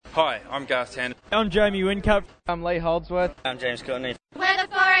Hi, I'm Garth Tander. I'm Jamie Whincup. I'm Lee Holdsworth. I'm James Courtney. We're the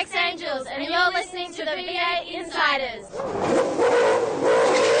Forex Angels, and you're listening to the V8 Insiders.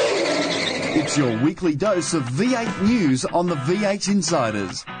 It's your weekly dose of V8 news on the V8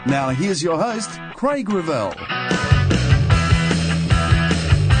 Insiders. Now here's your host, Craig Revell.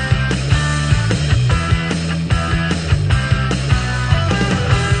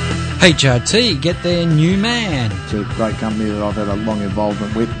 HRT get their new man. It's a great company that I've had a long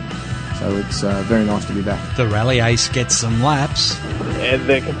involvement with, so it's very nice to be back. The Rally Ace gets some laps. And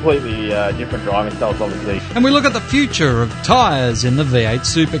they're completely different driving styles, obviously. And we look at the future of tyres in the V8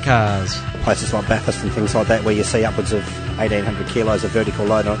 supercars. Places like Bathurst and things like that, where you see upwards of 1,800 kilos of vertical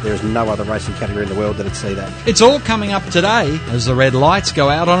load on it, there is no other racing category in the world that would see that. It's all coming up today as the red lights go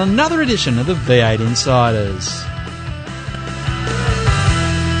out on another edition of the V8 Insiders.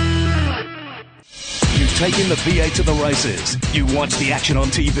 Taking the V8 to the races. You watch the action on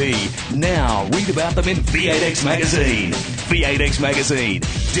TV. Now read about them in V8X Magazine. V8X Magazine,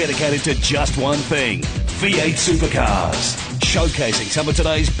 dedicated to just one thing, V8 supercars. Showcasing some of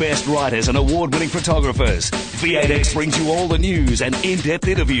today's best writers and award-winning photographers. V8X brings you all the news and in-depth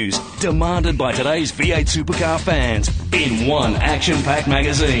interviews demanded by today's V8 supercar fans in one action-packed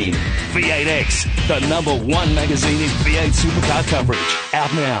magazine. V8X, the #1 magazine in V8 supercar coverage.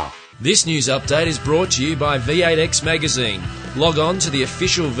 Out now. This news update is brought to you by V8X Magazine. Log on to the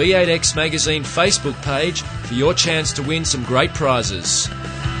official V8X Magazine Facebook page for your chance to win some great prizes.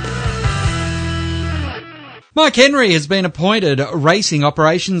 Mike Henry has been appointed Racing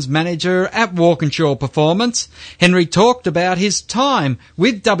Operations Manager at Walkinshaw Performance. Henry talked about his time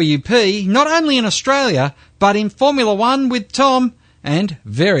with WP, not only in Australia, but in Formula One with Tom and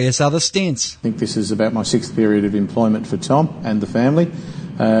various other stints. I think this is about my 6th period of employment for Tom and the family.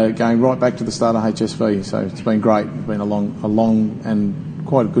 Going right back to the start of HSV, so it's been great. It's been a long and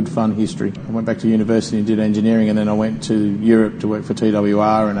quite a good fun history. I went back to university and did engineering, and then I went to Europe to work for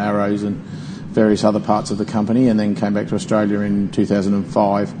TWR and Arrows and various other parts of the company, and then came back to Australia in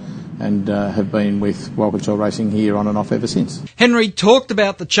 2005 and have been with Walkinshaw Racing here on and off ever since. Henry talked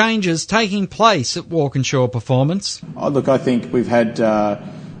about the changes taking place at Walkinshaw Performance. Look, I think we've had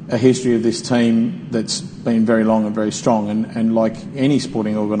a history of this team that's been very long and very strong, and like any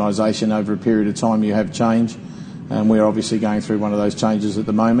sporting organisation, over a period of time you have change, and we're obviously going through one of those changes at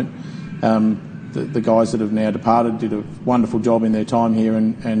the moment. The guys that have now departed did a wonderful job in their time here,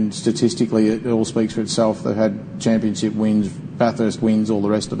 and statistically it all speaks for itself. They've had championship wins, Bathurst wins, all the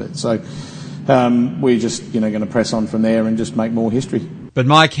rest of it. So we're just going to press on from there and just make more history. But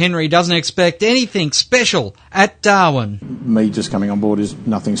Mike Henry doesn't expect anything special at Darwin. Me just coming on board is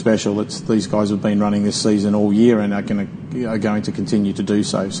nothing special. These guys have been running this season all year and are going to continue to do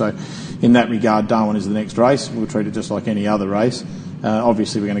so. So in that regard, Darwin is the next race. We'll treat it just like any other race.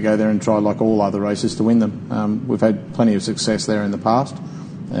 Obviously, we're going to go there and try, like all other races, to win them. We've had plenty of success there in the past.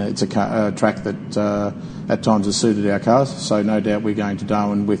 It's a track that at times has suited our cars, so no doubt we're going to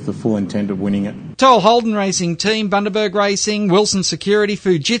Darwin with the full intent of winning it. Toll Holden Racing Team, Bundaberg Racing, Wilson Security,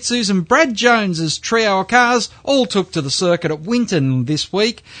 Fujitsu's and Brad Jones's trio of cars all took to the circuit at Winton this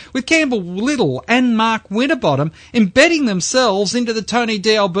week, with Campbell Little and Mark Winterbottom embedding themselves into the Tony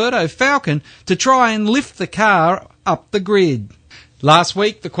D'Alberto Falcon to try and lift the car up the grid. Last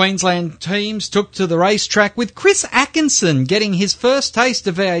week, the Queensland teams took to the racetrack with Chris Atkinson getting his first taste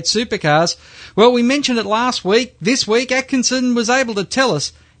of V8 supercars. Well, we mentioned it last week. This week, Atkinson was able to tell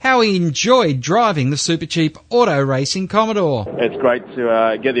us how he enjoyed driving the super cheap auto racing Commodore. It's great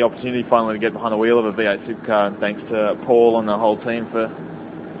to get the opportunity finally to get behind the wheel of a V8 supercar, and thanks to Paul and the whole team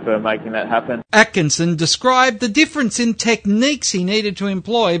for making that happen. Atkinson described the difference in techniques he needed to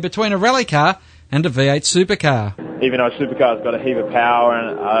employ between a rally car and a V8 supercar. Even though a supercar's got a heap of power,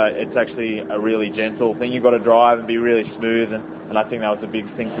 and it's actually a really gentle thing you've got to drive and be really smooth, and I think that was a big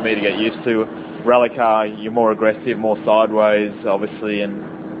thing for me to get used to. Rally car, you're more aggressive, more sideways, obviously, and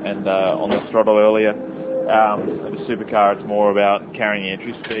on the throttle earlier. The supercar, it's more about carrying the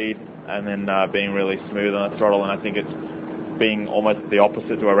entry speed and then being really smooth on the throttle, and I think it's being almost the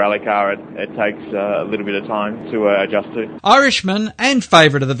opposite to a rally car. It takes a little bit of time to adjust to. Irishman and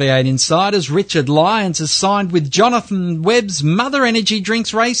favourite of the V8 Insiders, Richard Lyons, has signed with Jonathan Webb's Mother Energy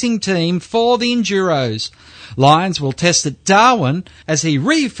Drinks racing team for the Enduros. Lyons will test at Darwin as he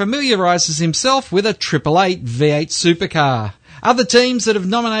re-familiarises himself with a 888 V8 supercar. Other teams that have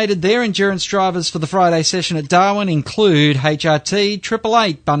nominated their endurance drivers for the Friday session at Darwin include HRT,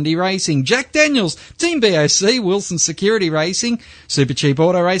 888 Bundy Racing, Jack Daniels, Team BOC, Wilson Security Racing, Super Cheap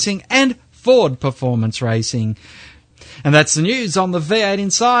Auto Racing and Ford Performance Racing. And that's the news on the V8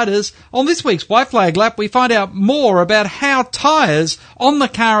 Insiders. On this week's White Flag Lap, we find out more about how tyres on the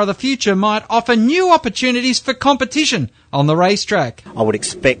car of the future might offer new opportunities for competition on the racetrack. I would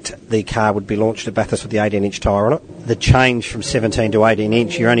expect the car would be launched at Bathurst with the 18-inch tyre on it. The change from 17 to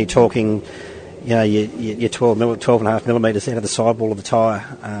 18-inch, you're only talking, you're 12.5 millimetres out of the sidewall of the tyre.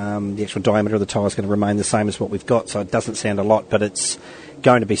 The actual diameter of the tyre is going to remain the same as what we've got, so it doesn't sound a lot, but it's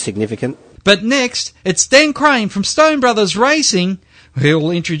going to be significant. But next, it's Dan Crane from Stone Brothers Racing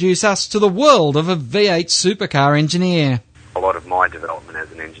who'll introduce us to the world of a V8 supercar engineer. A lot of my development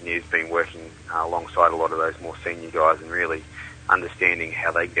as an engineer has been working alongside a lot of those more senior guys and really understanding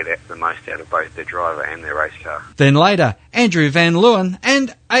how they get the most out of both their driver and their race car. Then later, Andrew Van Leeuwen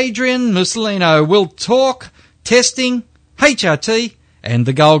and Adrian Mussolino will talk testing, HRT and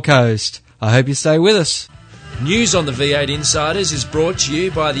the Gold Coast. I hope you stay with us. News on the V8 Insiders is brought to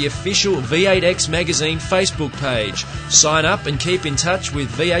you by the official V8X Magazine Facebook page. Sign up and keep in touch with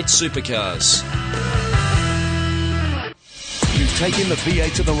V8 Supercars. You've taken the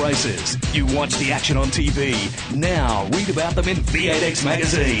V8 to the races. You watch the action on TV. Now read about them in V8X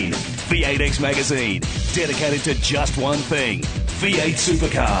Magazine. V8X Magazine, dedicated to just one thing, V8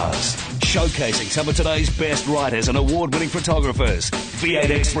 Supercars. Showcasing some of today's best writers and award-winning photographers,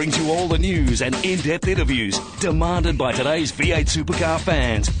 V8X brings you all the news and in-depth interviews demanded by today's V8 supercar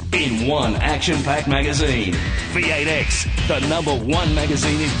fans in one action-packed magazine. V8X, the #1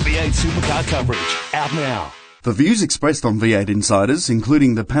 magazine in V8 supercar coverage. Out now. The views expressed on V8 Insiders,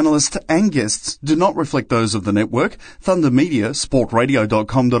 including the panellists and guests, do not reflect those of the network, Thunder Media,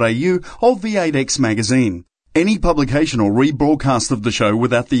 sportradio.com.au or V8X Magazine. Any publication or rebroadcast of the show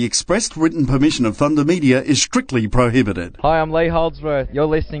without the expressed written permission of Thunder Media is strictly prohibited. Hi, I'm Lee Holdsworth. You're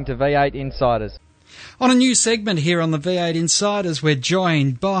listening to V8 Insiders. On a new segment here on the V8 Insiders, we're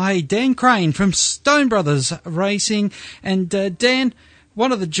joined by Dan Crane from Stone Brothers Racing. And Dan,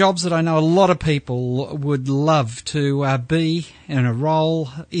 one of the jobs that I know a lot of people would love to be in a role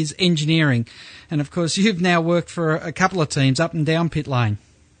is engineering. And of course, you've now worked for a couple of teams up and down pit lane.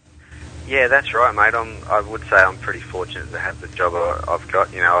 Yeah, that's right, mate. I would say I'm pretty fortunate to have the job I've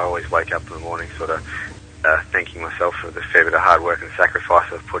got. I always wake up in the morning sort of thanking myself for the fair bit of hard work and sacrifice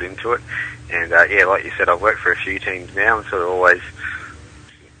I've put into it. And yeah, like you said, I've worked for a few teams now and sort of always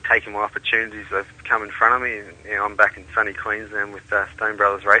taking my opportunities that have come in front of me. And I'm back in sunny Queensland with Stone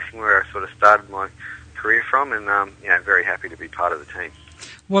Brothers Racing, where I sort of started my career from, and very happy to be part of the team.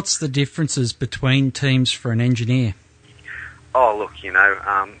 What's the differences between teams for an engineer? Oh, look,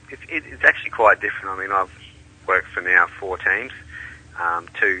 it's actually quite different. I mean, I've worked for now 4 teams,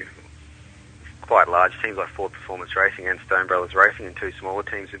 2 quite large teams like Ford Performance Racing and Stone Brothers Racing, and 2 smaller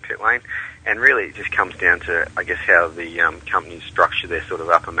teams in pit lane. And really it just comes down to, I guess, how the companies structure their sort of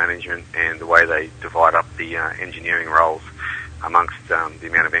upper management and the way they divide up the engineering roles amongst the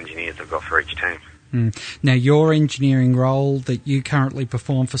amount of engineers they've got for each team. Now, your engineering role that you currently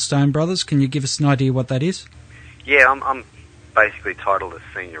perform for Stone Brothers, can you give us an idea what that is? Yeah, I'm basically titled as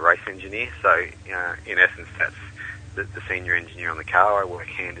Senior Race Engineer, so in essence that's the senior engineer on the car. I work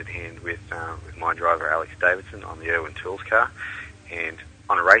hand in hand with my driver Alex Davidson on the Irwin Tools car, and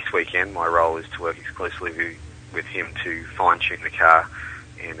on a race weekend my role is to work exclusively with him to fine-tune the car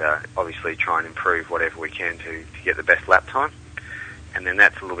and obviously try and improve whatever we can to get the best lap time. And then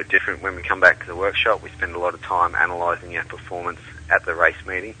that's a little bit different when we come back to the workshop. We spend a lot of time analysing our performance at the race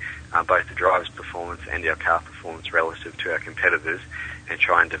meeting, both the driver's performance and our car performance relative to our competitors, and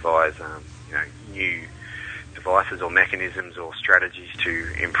try and devise new devices or mechanisms or strategies to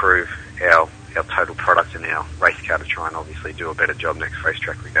improve our total product in our race car to try and obviously do a better job next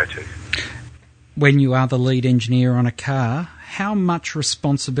racetrack we go to. When you are the lead engineer on a car, how much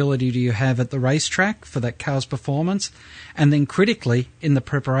responsibility do you have at the racetrack for that car's performance, and then critically in the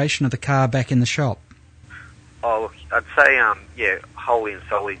preparation of the car back in the shop? Oh, look, I'd say, wholly and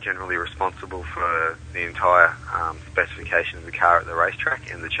solely generally responsible for the entire specification of the car at the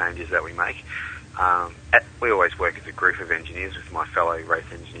racetrack and the changes that we make. We always work as a group of engineers with my fellow race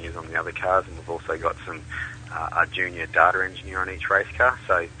engineers on the other cars, and we've also got a junior data engineer on each race car,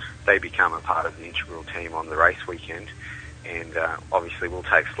 so they become a part of the integral team on the race weekend. And obviously we'll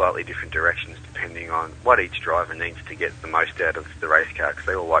take slightly different directions depending on what each driver needs to get the most out of the race car, because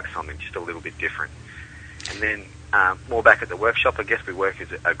they all like something just a little bit different. And then more back at the workshop, I guess we work as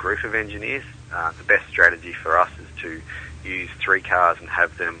a group of engineers. The best strategy for us is to use 3 cars and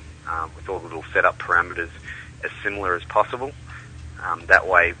have them with all the little setup parameters as similar as possible. That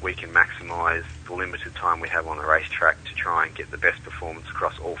way we can maximise the limited time we have on the racetrack to try and get the best performance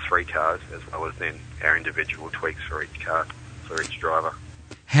across all 3 cars, as well as then our individual tweaks for each car, for each driver.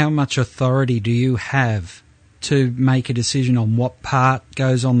 How much authority do you have to make a decision on what part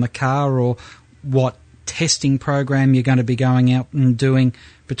goes on the car or what testing program you're going to be going out and doing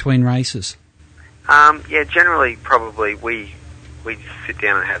between races? Generally, probably we sit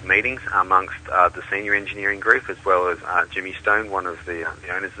down and have meetings amongst the senior engineering group, as well as Jimmy Stone, one of the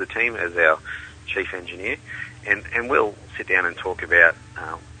owners of the team, as our chief engineer, and we'll sit down and talk about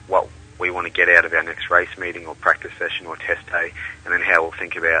what we want to get out of our next race meeting or practice session or test day, and then how we'll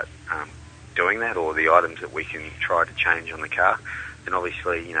think about doing that, or the items that we can try to change on the car. And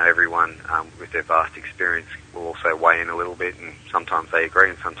obviously, everyone with their vast experience will also weigh in a little bit, and sometimes they agree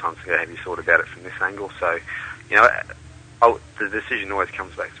and sometimes they go, have you thought about it from this angle? So, the decision always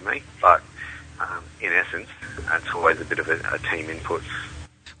comes back to me, but in essence, it's always a bit of a team input.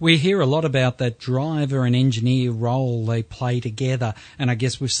 We hear a lot about that driver and engineer role they play together, and I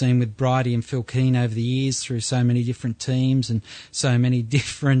guess we've seen with Bridie and Phil Keane over the years through so many different teams and so many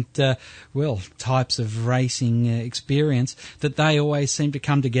different, types of racing experience, that they always seem to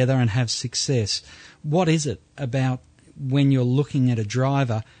come together and have success. What is it about when you're looking at a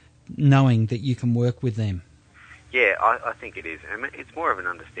driver knowing that you can work with them? Yeah, I think it is. I mean, it's more of an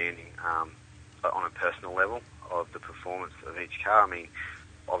understanding on a personal level of the performance of each car. I mean,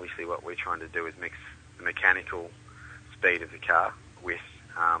 obviously what we're trying to do is mix the mechanical speed of the car with,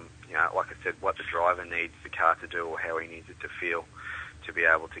 like I said, what the driver needs the car to do or how he needs it to feel to be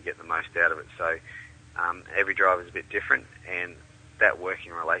able to get the most out of it. So every driver is a bit different, and that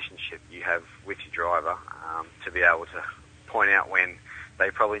working relationship you have with your driver to be able to point out when they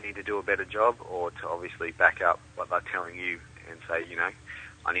probably need to do a better job, or to obviously back up what they're telling you and say,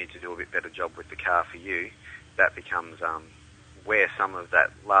 I need to do a bit better job with the car for you. That becomes where some of that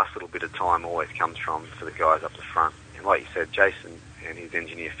last little bit of time always comes from for the guys up the front. And like you said, Jason and his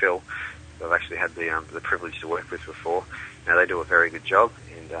engineer Phil, who I've actually had the privilege to work with before, they do a very good job,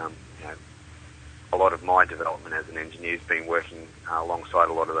 and a lot of my development as an engineer has been working alongside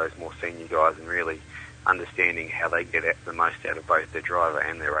a lot of those more senior guys and really understanding how they get the most out of both their driver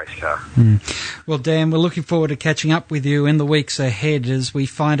and their race car. Well, Dan, we're looking forward to catching up with you in the weeks ahead as we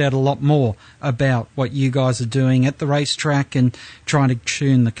find out a lot more about what you guys are doing at the racetrack and trying to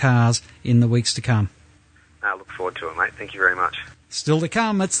tune the cars in the weeks to come. I look forward to it, mate. Thank you very much. Still to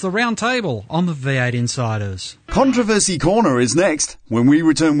come, it's the Round Table on the V8 Insiders. Controversy Corner is next when we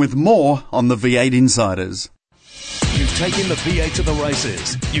return with more on the V8 Insiders. You've taken the V8 to the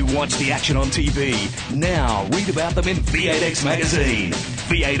races. You watch the action on TV. Now read about them in V8X Magazine.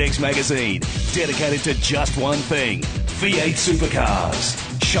 V8X Magazine, dedicated to just one thing, V8 supercars.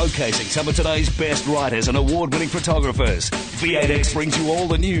 Showcasing some of today's best writers and award-winning photographers. V8X brings you all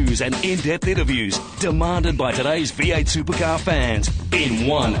the news and in-depth interviews demanded by today's V8 supercar fans in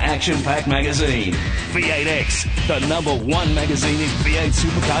one action-packed magazine. V8X, the #1 magazine in V8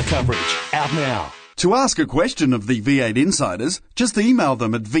 supercar coverage. Out now. To ask a question of the V8 Insiders, just email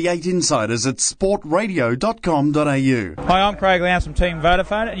them at v8insiders@sportradio.com.au. Hi, I'm Craig Lowndes from Team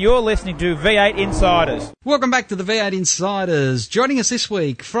Vodafone, and you're listening to V8 Insiders. Welcome back to the V8 Insiders. Joining us this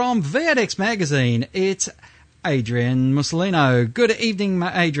week from V8X Magazine, it's Adrian Mussolino. Good evening,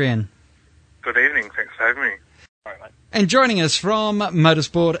 Adrian. Good evening. Thanks for having me. Sorry, mate. And joining us from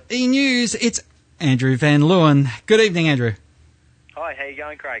Motorsport E-News, it's Andrew Van Leeuwen. Good evening, Andrew. Hi, how you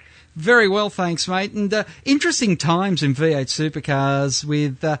going, Craig? Very well, thanks, mate. And interesting times in V8 supercars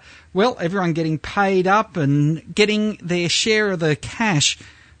with, everyone getting paid up and getting their share of the cash.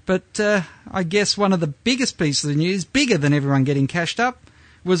 But I guess one of the biggest pieces of the news, bigger than everyone getting cashed up,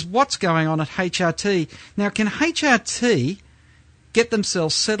 was what's going on at HRT. Now, can HRT get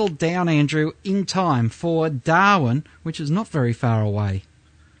themselves settled down, Andrew, in time for Darwin, which is not very far away?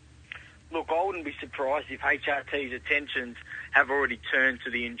 Look, I wouldn't be surprised if HRT's attentions have already turned to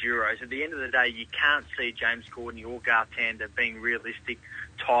the Enduros. At the end of the day, you can't see James Courtney or Garth Tander being realistic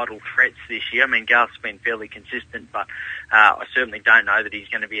title threats this year. I mean, Garth's been fairly consistent, but I certainly don't know that he's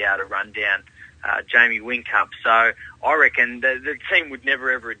going to be able to run down Jamie Whincup. So I reckon the team would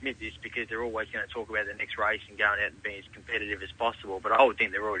never ever admit this because they're always going to talk about the next race and going out and being as competitive as possible. But I would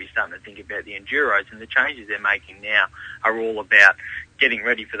think they're already starting to think about the Enduros, and the changes they're making now are all about getting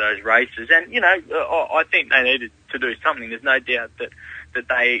ready for those races. And, I think they needed to do something. There's no doubt that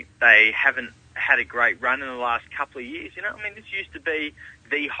they haven't had a great run in the last couple of years. This used to be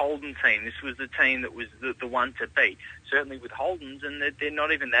the Holden team. This was the team that was the one to beat, certainly with Holdens, and they're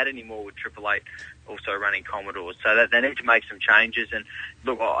not even that anymore with Triple Eight also running Commodores. So that they need to make some changes. And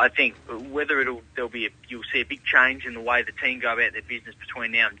look, I think whether you'll see a big change in the way the team go about their business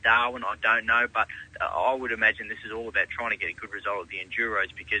between now and Darwin, I don't know, but I would imagine this is all about trying to get a good result at the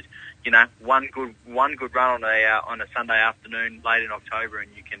Enduros because one good run on a Sunday afternoon late in October,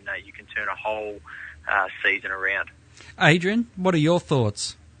 and you can turn a whole season around. Adrian, what are your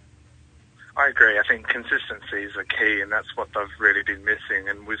thoughts? I agree. I think consistency is a key, and that's what they've really been missing.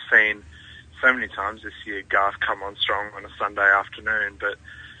 And we've seen so many times this year Garth come on strong on a Sunday afternoon, but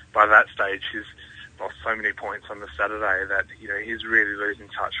by that stage he's lost so many points on the Saturday that, you know, he's really losing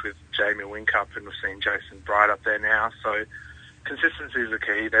touch with Jamie Whincup, and we've seen Jason Bright up there now. So consistency is the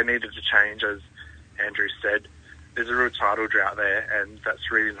key. They needed to change, as Andrew said. There's a real title drought there, and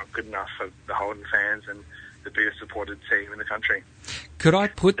that's really not good enough for the Holden fans and the biggest supported team in the country. Could I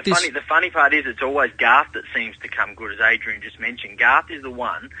put the funny part is it's always Garth that seems to come good, as Adrian just mentioned. Garth is the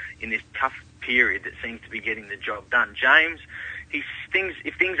one in this tough period that seems to be getting the job done. James, if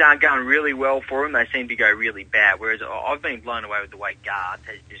things aren't going really well for him, they seem to go really bad. Whereas I've been blown away with the way Garth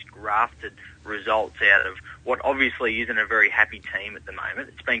has just grafted results out of what obviously isn't a very happy team at the moment.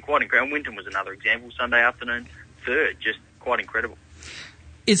 It's been quite incredible. Winton was another example. Sunday afternoon, third, just quite incredible.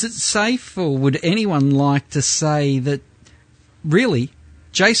 Is it safe, or would anyone like to say that really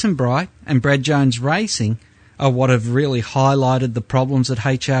Jason Bright and Brad Jones Racing are what have really highlighted the problems at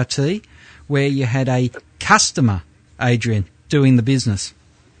HRT, where you had a customer, Adrian, doing the business?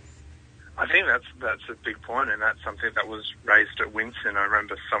 I think that's a big point, and that's something that was raised at Winston. I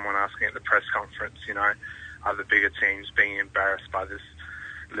remember someone asking at the press conference, you know, are the bigger teams being embarrassed by this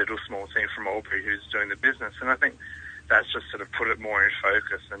little small team from Albury who's doing the business? And I think that's just sort of put it more in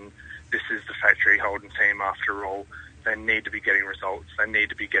focus, and this is the factory Holden team after all. They need to be getting results. They need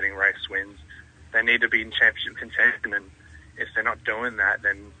to be getting race wins. They need to be in championship contention, and if they're not doing that,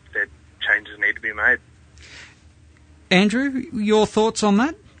 then their changes need to be made. Andrew, your thoughts on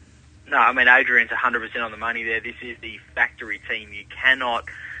that? No, I mean, Adrian's 100% on the money there. This is the factory team. You cannot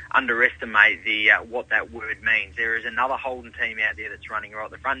underestimate what that word means. There is another Holden team out there that's running right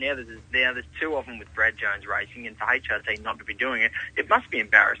at the front. Now there's two of them with Brad Jones Racing, and for HRT not to be doing it, it must be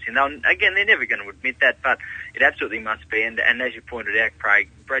embarrassing. Again, they're never going to admit that, but it absolutely must be. And as you pointed out, Craig,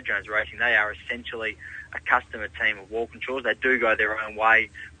 Brad Jones Racing, they are essentially a customer team of Walkinshaws. They do go their own way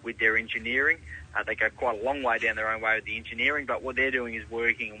with their engineering. They go quite a long way down their own way with the engineering, but what they're doing is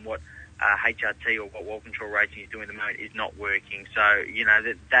working, and what HRT or what Walkinshaw Racing is doing at the moment is not working. So, you know,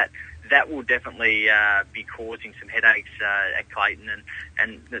 that will definitely be causing some headaches at Clayton,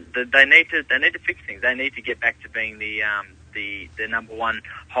 and they need to fix things. They need to get back to being the number one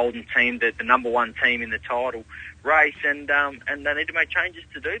Holden team, the number one team in the title race, and they need to make changes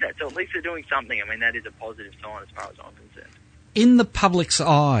to do that. So at least they're doing something. I mean, that is a positive sign as far as I'm concerned. In the public's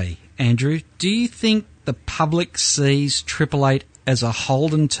eye, Andrew, do you think the public sees Triple Eight as a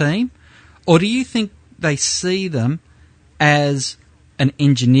Holden team, or do you think they see them as an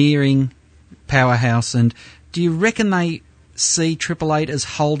engineering powerhouse? And do you reckon they see Triple Eight as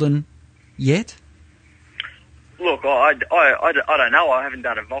Holden yet? Look, I don't know. I haven't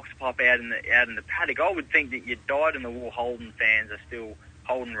done a vox pop out in the paddock. I would think that your dyed-in-the-wool Holden fans are still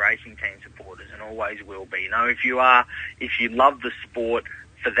Holden Racing Team supporters, and always will be. You know, if you love the sport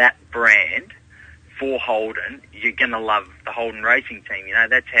for that brand, for Holden, you're going to love the Holden Racing Team. You know,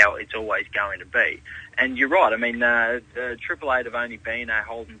 that's how it's always going to be. And you're right. I mean, Triple Eight have only been a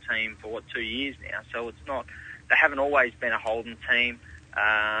Holden team for 2 years now, so it's not. They haven't always been a Holden team.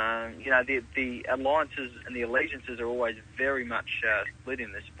 You know, the alliances and the allegiances are always very much split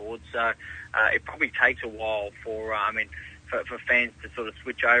in the sport. So it probably takes a while for fans to sort of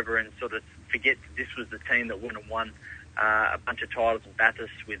switch over and sort of forget that this was the team that went and won a bunch of titles in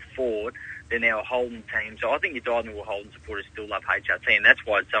Bathurst with Ford. They're now a Holden team. So I think your dyed-in-the-wool Holden supporters still love HRT, and that's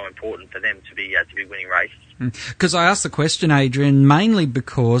why it's so important for them to be winning races. Because I asked the question, Adrian, mainly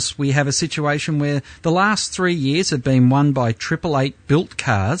because we have a situation where the last 3 years have been won by Triple Eight built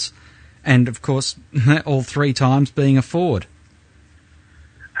cars, and of course all 3 times being a Ford.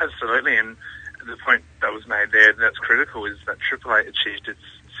 Absolutely, and the point that was made there that's critical is that Triple Eight achieved its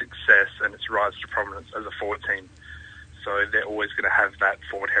success and its rise to prominence as a Ford team. So they're always going to have that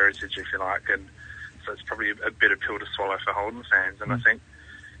Ford heritage, if you like, and so it's probably a bitter pill to swallow for Holden fans. And I think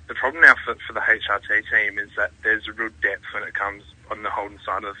the problem now for the HRT team is that there's a real depth when it comes on the Holden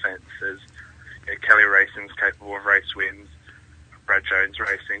side of the fence. There's Kelly Racing's capable of race wins, Brad Jones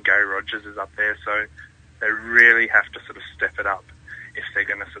Racing, Gary Rogers is up there, so they really have to sort of step it up if they're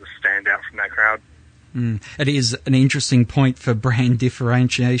going to sort of stand out from that crowd. It is an interesting point for brand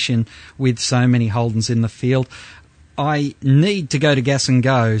differentiation with so many Holdens in the field. I need to go to Gas and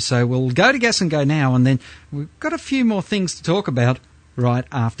Go, so we'll go to Gas and Go now, and then we've got a few more things to talk about right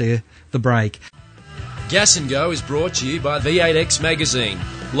after the break. Gas and Go is brought to you by V8X Magazine.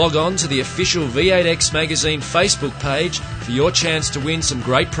 Log on to the official V8X Magazine Facebook page for your chance to win some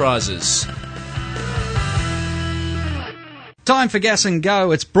great prizes. Time for Gas and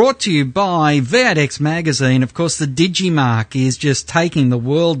Go. It's brought to you by V8X Magazine. Of course, the Digimark is just taking the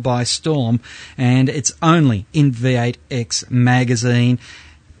world by storm, and it's only in V8X Magazine.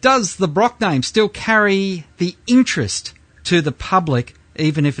 Does the Brock name still carry the interest to the public,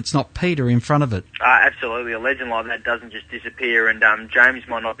 even if it's not Peter in front of it? Absolutely. A legend like that doesn't just disappear, and James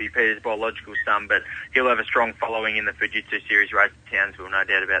might not be Peter's biological son, but he'll have a strong following in the Fujitsu Series race at Townsville, no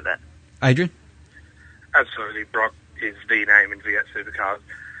doubt about that. Adrian? Absolutely. Brock is the name in V8 Supercars,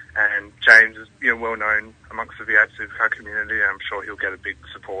 and James is well known amongst the V8 Supercar community, and I'm sure he'll get a big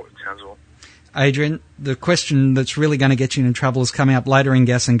support in Townsville. Adrian, the question that's really going to get you in trouble is coming up later in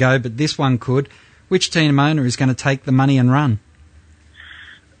Gas and Go, but this one could. Which team owner is going to take the money and run?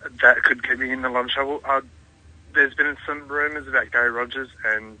 That could get me in a lot of trouble. There's been some rumours about Gary Rogers,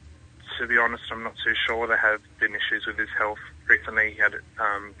 and to be honest, I'm not too sure. There have been issues with his health recently. He had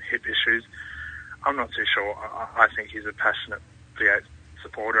hip issues. I'm not too sure. I think he's a passionate V8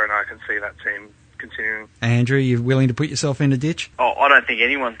 supporter, and I can see that team continuing. Andrew, you willing to put yourself in a ditch? Oh, I don't think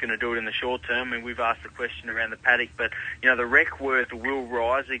anyone's going to do it in the short term. I mean, we've asked the question around the paddock, but, the rec worth will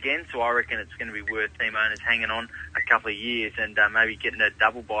rise again, so I reckon it's going to be worth team owners hanging on a couple of years and maybe getting a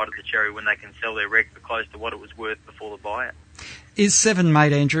double bite of the cherry when they can sell their rec for close to what it was worth before the buyout. Is 7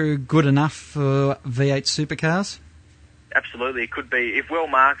 Mate Andrew good enough for V8 Supercars? Absolutely, it could be. If well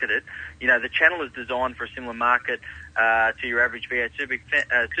marketed, the channel is designed for a similar market to your average V8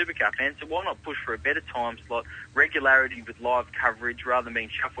 supercar fan, so why not push for a better time slot, regularity with live coverage, rather than being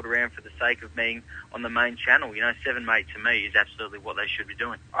shuffled around for the sake of being on the main channel? 7 Mate to me is absolutely what they should be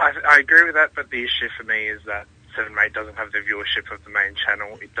doing. I agree with that, but the issue for me is that 7 Mate doesn't have the viewership of the main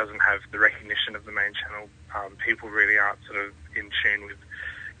channel. It doesn't have the recognition of the main channel. People really aren't sort of in tune with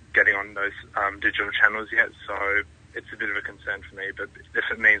getting on those digital channels yet, so it's a bit of a concern for me, but if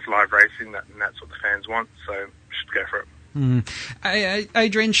it means live racing, that's what the fans want, so we should go for it.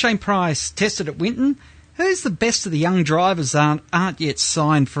 Adrian, Shane Price tested at Winton. Who's the best of the young drivers aren't yet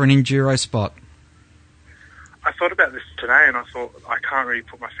signed for an enduro spot? I thought about this today, and I thought I can't really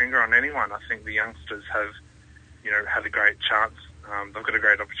put my finger on anyone. I think the youngsters have, had a great chance. They've got a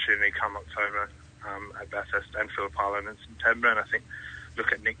great opportunity come October at Bathurst and Phillip Island in September, and I think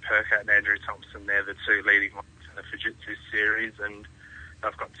look at Nick Percat and Andrew Thompson. They're the two leading ones in the Fujitsu Series, and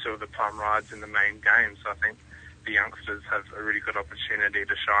they've got 2 of the plum rides in the main game. So I think the youngsters have a really good opportunity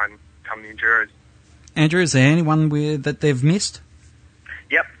to shine come the Enduros. Andrew, is there anyone that they've missed?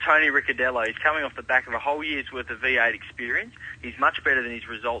 Yep, Tony Ricciardello. He's coming off the back of a whole year's worth of V8 experience. He's much better than his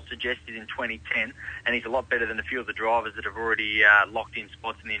results suggested in 2010, and he's a lot better than a few of the drivers that have already locked in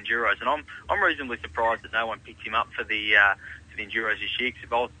spots in the Enduros. And I'm reasonably surprised that no one picked him up for the Enduros this year, because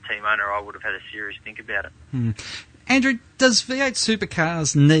if I was the team owner, I would have had a serious think about it. Andrew, does V8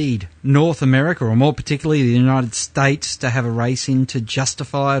 Supercars need North America, or more particularly the United States, to have a race in to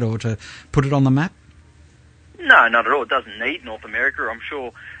justify it or to put it on the map? No, not at all. It doesn't need North America. I'm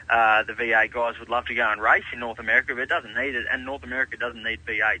sure the V8 guys would love to go and race in North America, but it doesn't need it. And North America doesn't need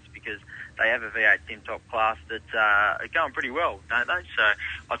V8s because they have a V8 Sim Top class that's going pretty well, don't they? So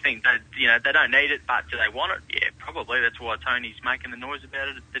I think that they don't need it, but do they want it? Yeah, probably. That's why Tony's making the noise about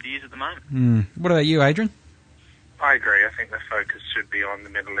it that he is at the moment. What about you, Adrian? I agree. I think the focus should be on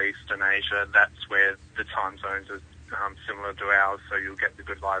the Middle East and Asia. That's where the time zones are similar to ours, so you'll get the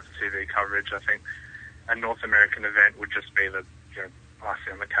good live TV coverage. I think a North American event would just be the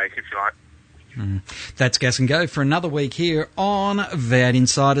icing on the cake, if you like. That's Gas and Go for another week here on V8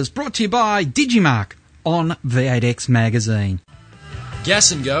 Insiders, brought to you by Digimark on V8X Magazine.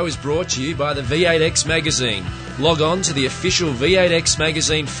 Gas and Go is brought to you by the V8X Magazine. Log on to the official V8X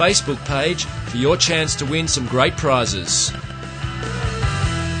Magazine Facebook page for your chance to win some great prizes.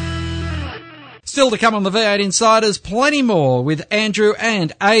 Still to come on the V8 Insiders, plenty more with Andrew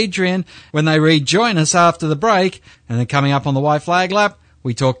and Adrian when they rejoin us after the break. And then coming up on the White Flag Lap,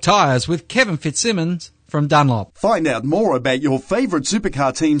 we talk tyres with Kevin Fitzsimmons from Dunlop. Find out more about your favourite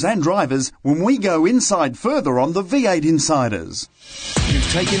supercar teams and drivers when we go inside further on the V8 Insiders.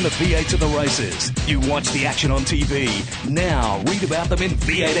 You've taken the V8 to the races. You watch the action on TV. Now read about them in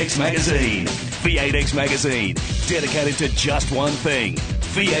V8X Magazine. V8X Magazine, dedicated to just one thing,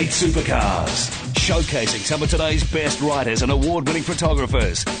 V8 Supercars. Showcasing some of today's best writers and award-winning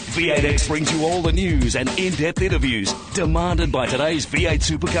photographers, V8X brings you all the news and in-depth interviews demanded by today's V8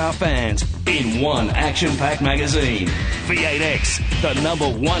 Supercar fans in one action-packed magazine. V8X, the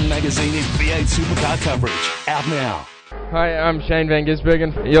 #1 magazine in V8 Supercar coverage. Out now. Hi, I'm Shane Van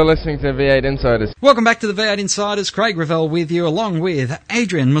Gisbergen. You're listening to V8 Insiders. Welcome back to the V8 Insiders. Craig Revell with you, along with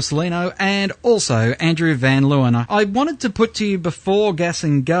Adrian Mussolino and also Andrew Van Leeuwen. I wanted to put to you before Gas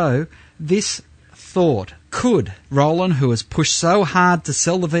and Go this thought. Could Roland, who has pushed so hard to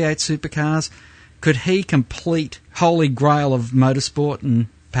sell the V8 supercars, could he complete holy grail of motorsport and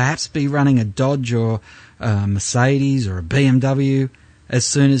perhaps be running a Dodge or a Mercedes or a BMW as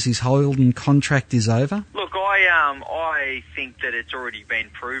soon as his Holden contract is over? Look, I think that it's already been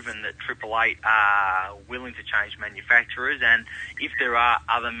proven that Triple Eight are willing to change manufacturers, and if there are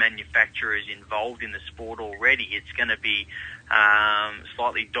other manufacturers involved in the sport already, it's going to be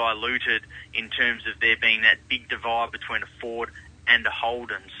slightly diluted in terms of there being that big divide between a Ford and a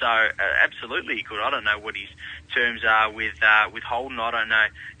Holden. So absolutely he could. I don't know what his terms are with Holden. I don't know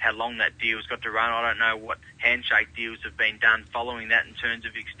how long that deal's got to run. I don't know what handshake deals have been done following that in terms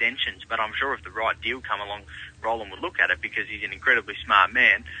of extensions. But I'm sure if the right deal come along, Roland would look at it, because he's an incredibly smart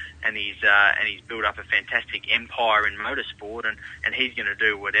man, and he's built up a fantastic empire in motorsport, and he's going to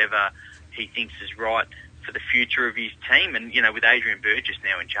do whatever he thinks is right for the future of his team. And, you know, with Adrian Burgess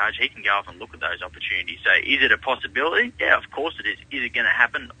now in charge, he can go off and look at those opportunities. So is it a possibility? Yeah, of course it is. Is it going to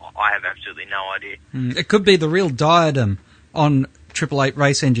happen? I have absolutely no idea. It could be the real diadem on Triple Eight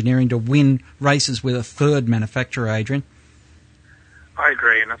Race Engineering to win races with a third manufacturer, Adrian. I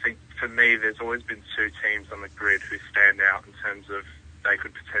agree, and I think for me there's always been two teams on the grid who stand out in terms of they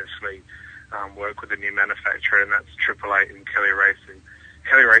could potentially work with a new manufacturer, and that's Triple Eight and Kelly Racing.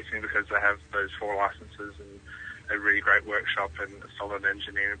 Kelly Racing because they have those 4 licenses and a really great workshop and a solid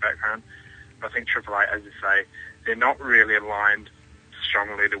engineering background. But I think Triple Eight, as you say, they're not really aligned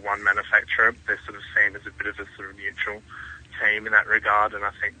strongly to one manufacturer. They're sort of seen as a bit of a sort of neutral team in that regard, and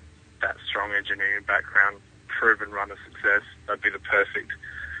I think that strong engineering background, proven run of success, that'd be the perfect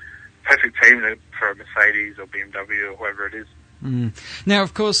team for a Mercedes or BMW or whoever it is. Now,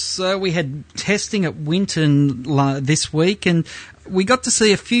 of course, we had testing at Winton this week, and we got to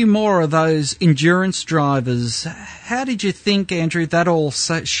see a few more of those endurance drivers. How did you think, Andrew, that all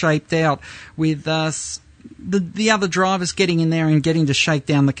shaped out with the other drivers getting in there and getting to shake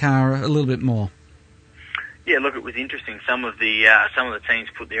down the car a little bit more? Yeah, look, it was interesting. Some of the teams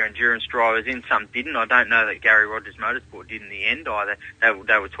put their endurance drivers in, some didn't. I don't know that Gary Rogers Motorsport did in the end either.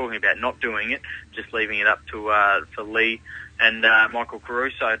 They were talking about not doing it, just leaving it up to for Lee and Michael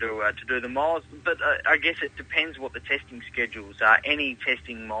Caruso to do the miles. But I guess it depends what the testing schedules are. Any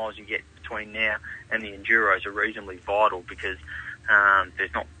testing miles you get between now and the Enduros are reasonably vital, because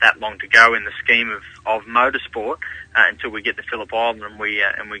there's not that long to go in the scheme of motorsport until we get to Phillip Island and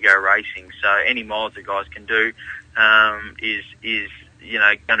we go racing. So any miles the guys can do is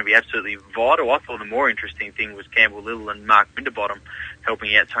going to be absolutely vital. I thought the more interesting thing was Campbell Little and Mark Winterbottom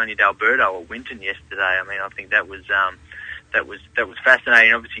helping out Tony D'Alberto at Winton yesterday. I mean, I think that was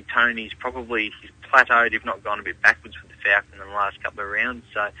fascinating. Obviously, Tony's he's plateaued, if not gone a bit backwards with the Falcon in the last couple of rounds.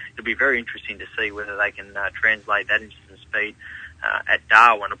 So it'll be very interesting to see whether they can translate that into some speed at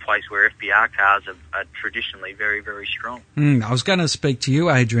Darwin, a place where FBR cars are traditionally very, very strong. I was going to speak to you,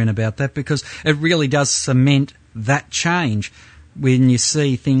 Adrian, about that, because it really does cement that change when you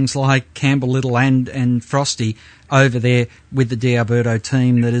see things like Campbell Little and Frosty over there with the D'Alberto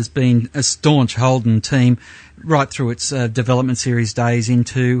team that has been a staunch Holden team right through its development series days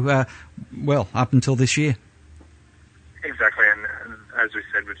into, up until this year. Exactly, and as we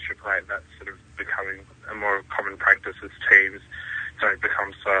said with Triple Eight, that's sort of becoming a more common practice as teams don't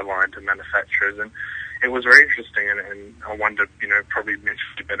become so aligned to manufacturers. And it was very interesting, and I wonder, probably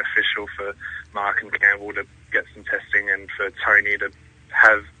mutually beneficial for Mark and Campbell to get some testing, and for Tony to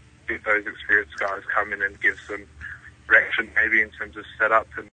have those experienced guys come in and give some direction maybe in terms of setup.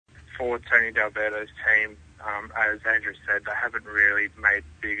 And for Tony D'Alberto's team, as Andrew said, they haven't really made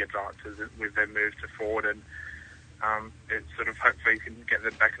big advances with their move to Ford, and it's sort of hopefully can get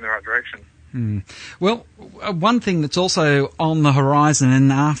them back in the right direction. Well, one thing that's also on the horizon,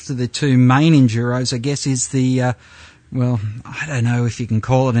 and after the two main Enduros, I guess, is the, I don't know if you can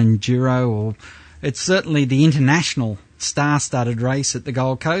call it Enduro, or it's certainly the international star-studded race at the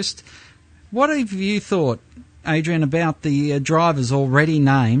Gold Coast. What have you thought, Adrian, about the drivers already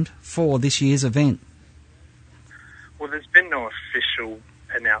named for this year's event? Well, there's been no official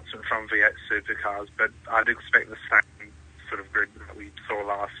announcement from V8 Supercars, but I'd expect the same sort of grid that we saw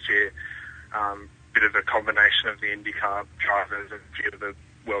last year. Bit of a combination of the IndyCar drivers and a few of the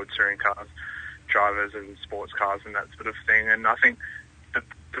World Touring Cars drivers and sports cars and that sort of thing. And I think the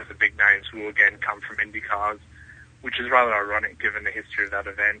big names will again come from IndyCars, which is rather ironic given the history of that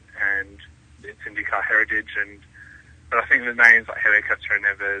event and its IndyCar heritage. But I think the names like Helio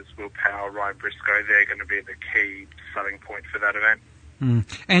Castroneves, Will Powell, Ryan Briscoe, they're going to be the key selling point for that event.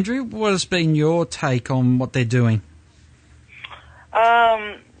 Andrew, what has been your take on what they're doing?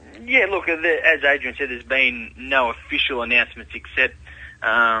 Yeah, look, as Adrian said, there's been no official announcements except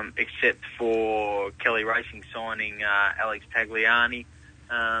except for Kelly Racing signing Alex Pagliani.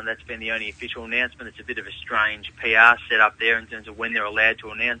 That's been the only official announcement. It's a bit of a strange PR setup there in terms of when they're allowed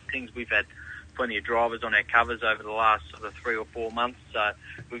to announce things. We've had plenty of drivers on our covers over the last sort of 3 or 4 months, so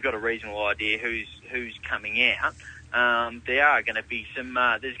we've got a reasonable idea who's coming out. There are going to be some.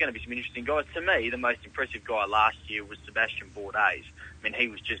 There's going to be some interesting guys. To me, the most impressive guy last year was Sebastian Bourdais. I mean, he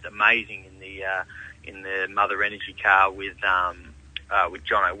was just amazing in the Mother Energy car with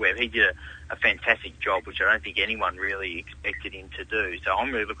Jono Webb. He did a fantastic job, which I don't think anyone really expected him to do. So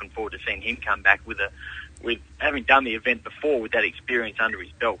I'm really looking forward to seeing him come back with having done the event before with that experience under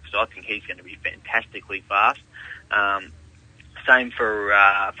his belt. So I think he's going to be fantastically fast. Same for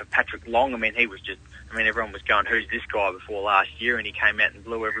Patrick Long. I mean, everyone was going, who's this guy before last year? And he came out and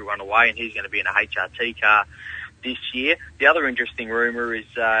blew everyone away, and he's going to be in a HRT car this year. The other interesting rumour is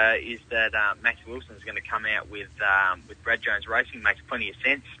that Max Wilson is going to come out with Brad Jones Racing. Makes plenty of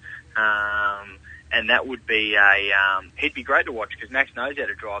sense. And that would be he'd be great to watch because Max knows how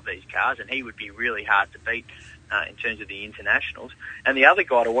to drive these cars, and he would be really hard to beat in terms of the internationals. And the other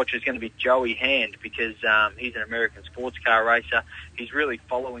guy to watch is going to be Joey Hand because he's an American sports car racer. He's really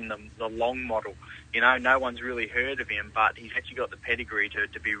following the Long model. You know, no one's really heard of him, but he's actually got the pedigree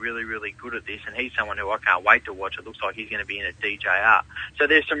to be really, really good at this, and he's someone who I can't wait to watch. It looks like he's going to be in a DJR. So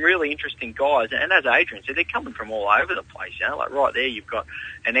there's some really interesting guys, and as Adrian said, they're coming from all over the place. You know, like right there, you've got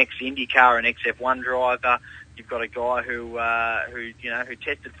an ex-IndyCar, an ex-F1 driver. You've got a guy who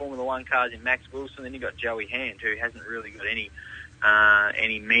tested Formula One cars in Max Wilson. Then you've got Joey Hand, who hasn't really got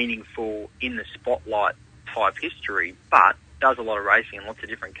any meaningful in the spotlight type history, but does a lot of racing in lots of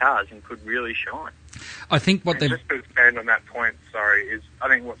different cars and could really shine. I think what just to expand on that point, is I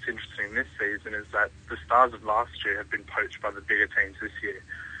think what's interesting this season is that the stars of last year have been poached by the bigger teams this year.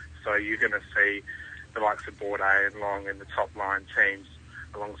 So you're going to see the likes of Bourdais and Long in the top line teams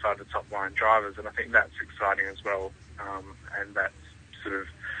alongside the top line drivers, and I think that's exciting as well. And that could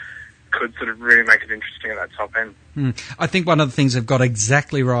really make it interesting at that top end. I think one of the things they've got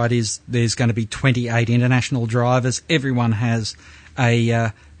exactly right is there's going to be 28 international drivers. Everyone has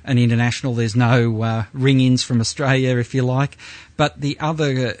an international. There's no ring-ins from Australia, if you like. But the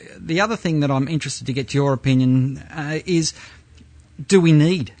other thing that I'm interested to get your opinion is, do we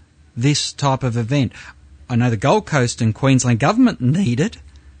need this type of event? I know the Gold Coast and Queensland government need it,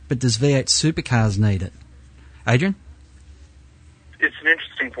 but does V8 Supercars need it? Adrian? It's an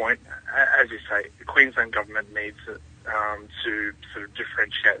interesting point. As you say, the Queensland government needs it to sort of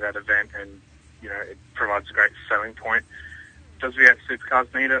differentiate that event, and it provides a great selling point. Does V8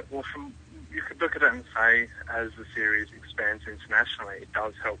 Supercars need it? Well, you could look at it and say, as the series expands internationally, it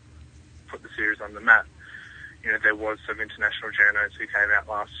does help put the series on the map. There was some international journalists who came out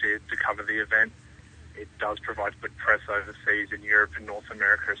last year to cover the event. It does provide good press overseas in Europe and North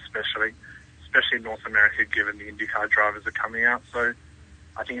America, especially in North America, given the IndyCar drivers are coming out. So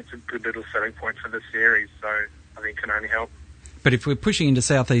I think it's a good little selling point for the series, so I think it can only help. But if we're pushing into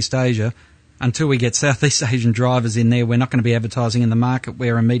Southeast Asia, until we get Southeast Asian drivers in there, we're not going to be advertising in the market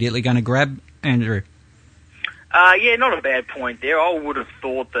we're immediately going to grab, Andrew. Yeah, not a bad point there. I would have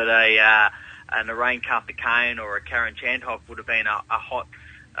thought that a Narain Karthikeyan or a Karen Chandhok would have been a hot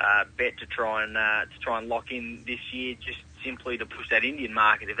bet to try and lock in this year, just simply to push that Indian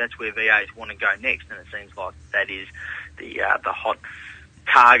market if that's where V8s want to go next, and it seems like that is the hot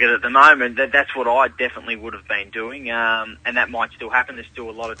target at the moment. That's what I definitely would have been doing, and that might still happen. There's still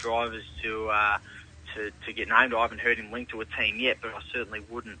a lot of drivers to get named. I haven't heard him linked to a team yet, but I certainly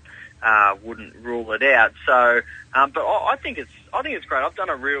wouldn't rule it out. So, but I think it's great. I've done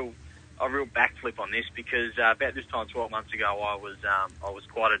a real backflip on this because about this time 12 months ago I was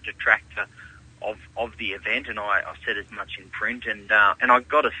quite a detractor of the event, and I said as much in print, and I've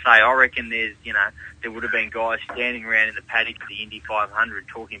got to say, I reckon there would have been guys standing around in the paddock of the Indy 500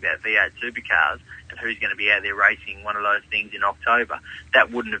 talking about V8 Supercars and who's going to be out there racing one of those things in October.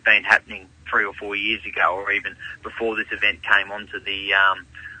 That wouldn't have been happening 3 or 4 years ago, or even before this event came onto the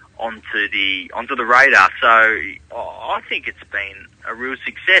radar. So I think it's been a real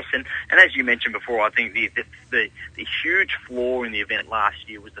success, and as you mentioned before, I think the huge flaw in the event last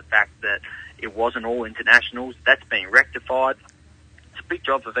year was the fact that it wasn't all internationals. That's been rectified. It's a big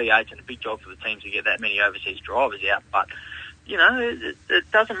job for V8 and a big job for the teams to get that many overseas drivers out, but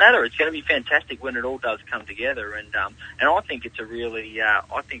it doesn't matter. It's going to be fantastic when it all does come together, and I think it's a really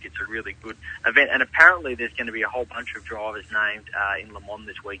good event. And apparently, there's going to be a whole bunch of drivers named in Le Mans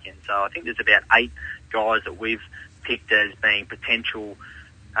this weekend. So I think there's about 8 guys that we've picked as being potential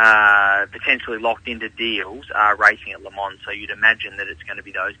potentially locked into deals are racing at Le Mans. So you'd imagine that it's going to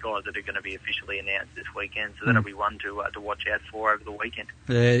be those guys that are going to be officially announced this weekend. So that'll be one to watch out for over the weekend.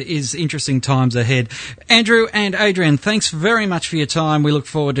 It is interesting times ahead. Andrew and Adrian, thanks very much for your time. We look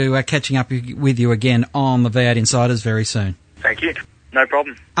forward to catching up with you again on the V8 Insiders very soon. Thank you. No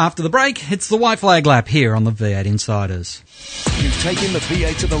problem. After the break, it's the White Flag Lap here on the V8 Insiders. You've taken the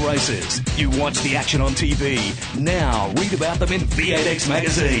V8 to the races. You watch the action on TV. Now read about them in V8X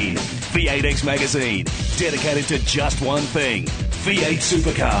Magazine. V8X Magazine, dedicated to just one thing, V8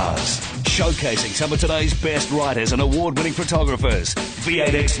 supercars. Showcasing some of today's best writers and award-winning photographers,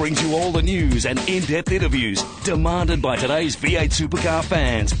 V8X brings you all the news and in-depth interviews demanded by today's V8 supercar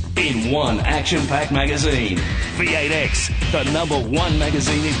fans in one action-packed magazine. V8X, the #1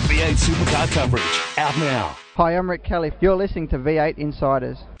 magazine in V8 supercar coverage. Out now. Hi, I'm Rick Califf. You're listening to V8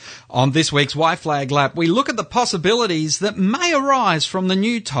 Insiders. On this week's White Flag Lap, we look at the possibilities that may arise from the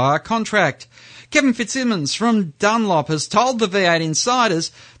new tyre contract. Kevin Fitzsimmons from Dunlop has told the V8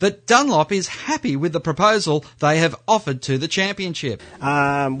 Insiders that Dunlop is happy with the proposal they have offered to the championship.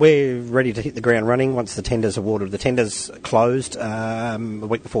 We're ready to hit the ground running once the tender's awarded. The tender's closed a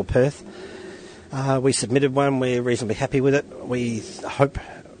week before Perth. We submitted one. We're reasonably happy with it. We hope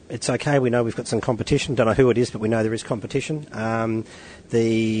it's okay. We know we've got some competition. Don't know who it is, but we know there is competition.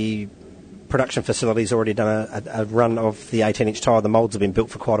 The production facility's already done a run of the 18-inch tyre. The moulds have been built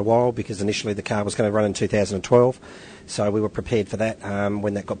for quite a while because initially the car was going to run in 2012. So we were prepared for that.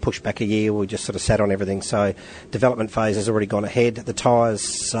 When that got pushed back a year, we just sort of sat on everything. So development phase has already gone ahead. The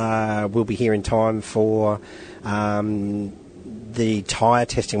tyres will be here in time for the tyre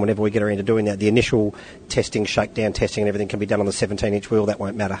testing whenever we get around to doing that. The initial testing, shakedown testing and everything can be done on the 17-inch wheel. That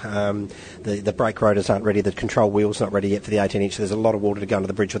won't matter. The brake rotors aren't ready. The control wheel's not ready yet for the 18-inch. So there's a lot of water to go under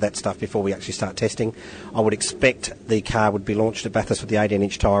the bridge with that stuff before we actually start testing. I would expect the car would be launched at Bathurst with the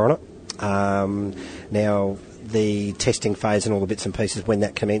 18-inch tyre on it. Now, the testing phase and all the bits and pieces, when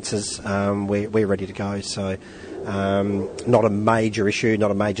that commences, we're ready to go. So not a major issue, not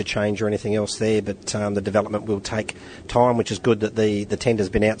a major change or anything else there, but the development will take time, which is good that the tender's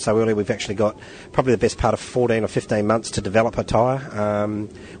been out so early. We've actually got probably the best part of 14 or 15 months to develop a tyre,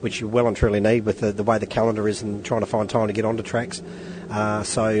 which you well and truly need with the way the calendar is and trying to find time to get onto tracks.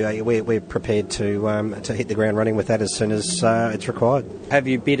 So we're prepared to hit the ground running with that as soon as it's required. Have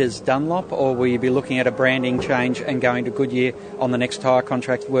you bid as Dunlop, or will you be looking at a branding change and going to Goodyear on the next tyre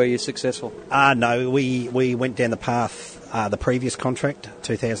contract? Were you successful? No, we went down the path, the previous contract,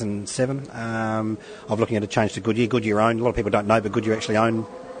 2007, of looking at a change to Goodyear. Goodyear owned, a lot of people don't know, but Goodyear actually owned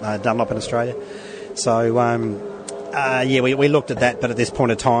Dunlop in Australia. So we looked at that, but at this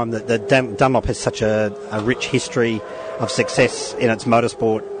point in time, the Dunlop has such a rich history of success in its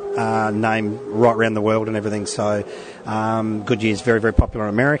motorsport name right around the world and everything. So Goodyear is very, very popular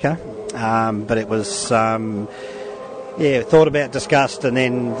in America, but it was thought about, discussed, and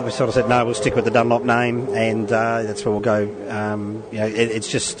then we sort of said no, we'll stick with the Dunlop name, and that's where we'll go. It's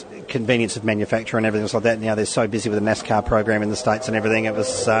just convenience of manufacture and everything like that. Now they're so busy with the NASCAR program in the States and everything. It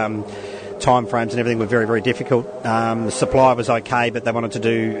was time frames and everything were very, very difficult. The supply was okay, but they wanted to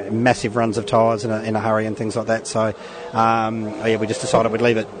do massive runs of tyres in a hurry and things like that. So we just decided we'd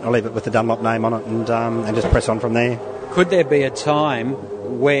leave it with the Dunlop name on it and just press on from there. Could there be a time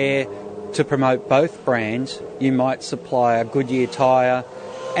where, to promote both brands, you might supply a Goodyear tyre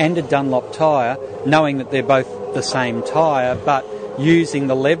and a Dunlop tyre, knowing that they're both the same tyre, but using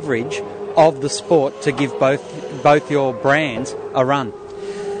the leverage of the sport to give both your brands a run?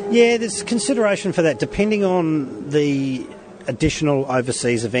 Yeah, there's consideration for that, depending on the additional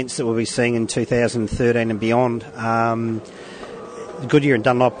overseas events that we'll be seeing in 2013 and beyond. Goodyear and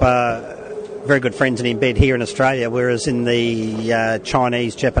Dunlop are very good friends and in bed here in Australia, whereas in the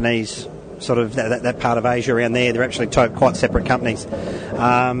Chinese, Japanese, sort of that part of Asia around there, they're actually quite separate companies.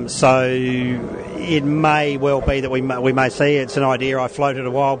 So it may well be that we may see. It's an idea I floated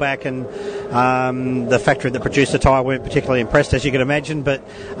a while back, and the factory that produced the tyre weren't particularly impressed, as you can imagine, but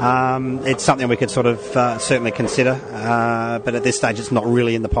it's something we could sort of certainly consider. But at this stage it's not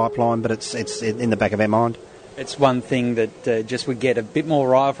really in the pipeline, but it's in the back of our mind. It's one thing that just would get a bit more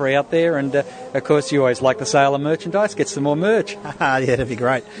rivalry out there, and of course you always like the sale of merchandise, get some more merch. Yeah, that'd be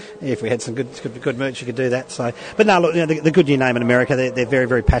great. Yeah, if we had some good merch, you could do that. So, but no, look, the Goodyear name in America, they're very,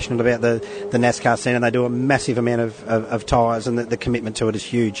 very passionate about the NASCAR scene, and they do a massive amount of tyres, and the commitment to it is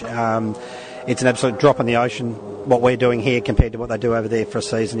huge. It's an absolute drop in the ocean what we're doing here compared to what they do over there for a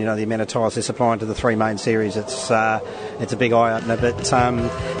season. You know, the amount of tyres they're supplying to the three main series, it's a big eye opener. But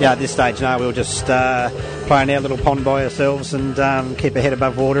at this stage, no, we'll just play in our little pond by ourselves and keep our head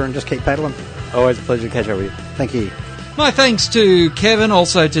above water and just keep paddling. Always a pleasure to catch up with you. Thank you. My thanks to Kevin,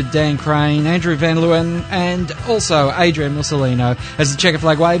 also to Dan Crane, Andrew Van Leeuwen, and also Adrian Mussolino as the checker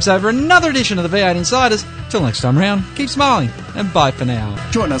flag waves over another edition of the V8 Insiders. Till next time round, keep smiling, and bye for now.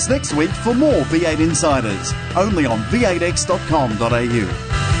 Join us next week for more V8 Insiders, only on v8x.com.au.